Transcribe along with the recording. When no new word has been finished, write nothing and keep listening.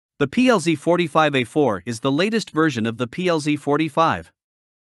The PLZ-45A4 is the latest version of the PLZ-45.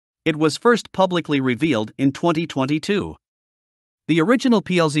 It was first publicly revealed in 2022. The original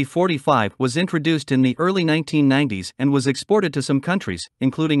PLZ-45 was introduced in the early 1990s and was exported to some countries,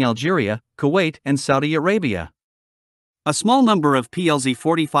 including Algeria, Kuwait and Saudi Arabia. A small number of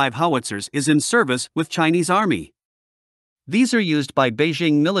PLZ-45 howitzers is in service with Chinese Army. These are used by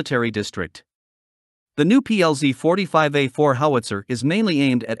Beijing Military District. The new PLZ-45A4 howitzer is mainly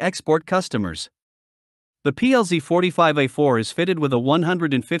aimed at export customers. The PLZ-45A4 is fitted with a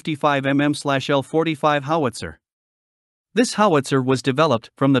 155 mm/L45 howitzer. This howitzer was developed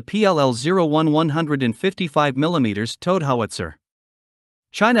from the PLL-01 155 mm towed howitzer.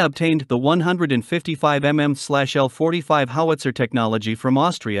 China obtained the 155 mm/L45 howitzer technology from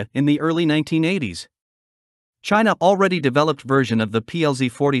Austria in the early 1980s. China already developed version of the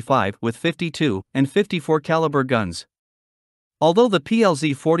PLZ-45 with 52 and 54 caliber guns. Although the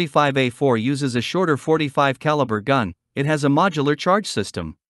PLZ-45A4 uses a shorter 45 caliber gun, it has a modular charge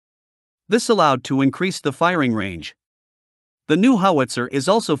system. This allowed to increase the firing range. The new howitzer is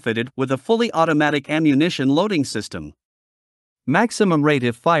also fitted with a fully automatic ammunition loading system. Maximum rate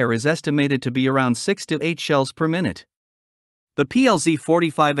of fire is estimated to be around 6 to 8 shells per minute. The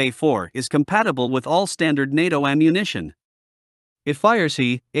PLZ-45A4 is compatible with all standard NATO ammunition. It fires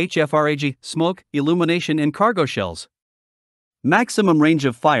HFRAG, smoke, illumination and cargo shells. Maximum range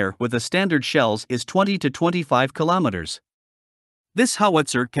of fire with the standard shells is 20 to 25 kilometers. This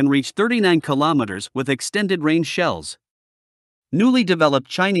howitzer can reach 39 kilometers with extended range shells. Newly developed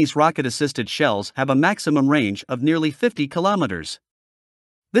Chinese rocket-assisted shells have a maximum range of nearly 50 kilometers.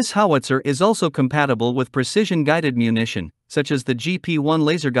 This howitzer is also compatible with precision-guided munition, such as the GP-1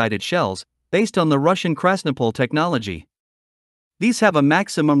 laser-guided shells, based on the Russian Krasnopol technology. These have a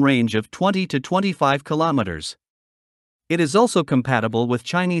maximum range of 20 to 25 kilometers. It is also compatible with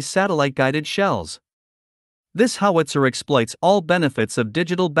Chinese satellite-guided shells. This howitzer exploits all benefits of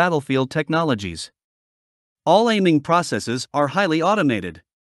digital battlefield technologies. All aiming processes are highly automated.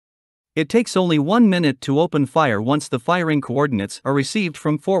 It takes only 1 minute to open fire once the firing coordinates are received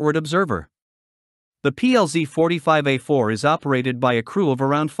from forward observer. The PLZ-45A4 is operated by a crew of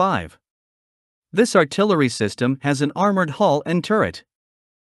around 5. This artillery system has an armored hull and turret.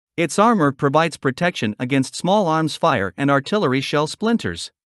 Its armor provides protection against small arms fire and artillery shell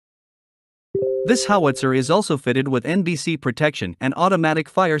splinters. This howitzer is also fitted with NBC protection and automatic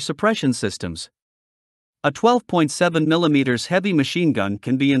fire suppression systems. A 12.7 mm heavy machine gun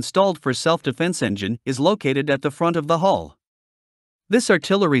can be installed for self-defense engine is located at the front of the hull. This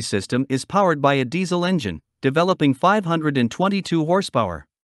artillery system is powered by a diesel engine, developing 522 horsepower.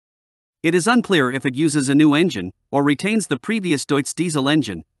 It is unclear if it uses a new engine or retains the previous Deutz diesel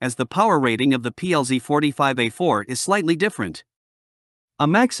engine, as the power rating of the PLZ-45A4 is slightly different. A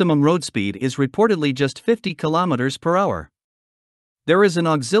maximum road speed is reportedly just 50 km per hour. There is an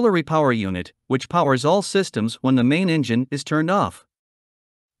auxiliary power unit, which powers all systems when the main engine is turned off.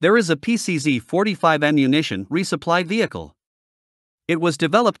 There is a PCZ-45 ammunition resupply vehicle. It was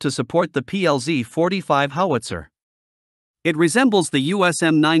developed to support the PLZ-45 howitzer. It resembles the US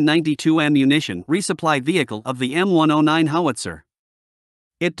M992 ammunition resupply vehicle of the M109 howitzer.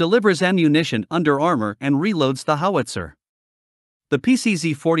 It delivers ammunition under armor and reloads the howitzer. The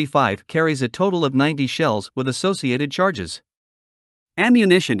PCZ-45 carries a total of 90 shells with associated charges.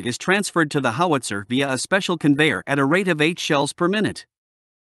 Ammunition is transferred to the howitzer via a special conveyor at a rate of 8 shells per minute.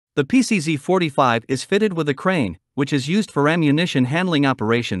 The PCZ-45 is fitted with a crane, which is used for ammunition handling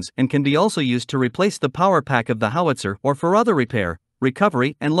operations and can be also used to replace the power pack of the howitzer or for other repair,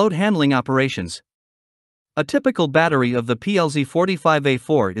 recovery and load handling operations. A typical battery of the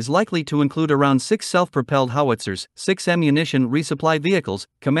PLZ-45A4 is likely to include around 6 self-propelled howitzers, 6 ammunition resupply vehicles,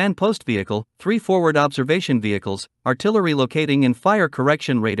 command post vehicle, 3 forward observation vehicles, artillery locating and fire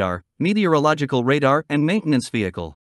correction radar, meteorological radar and maintenance vehicle.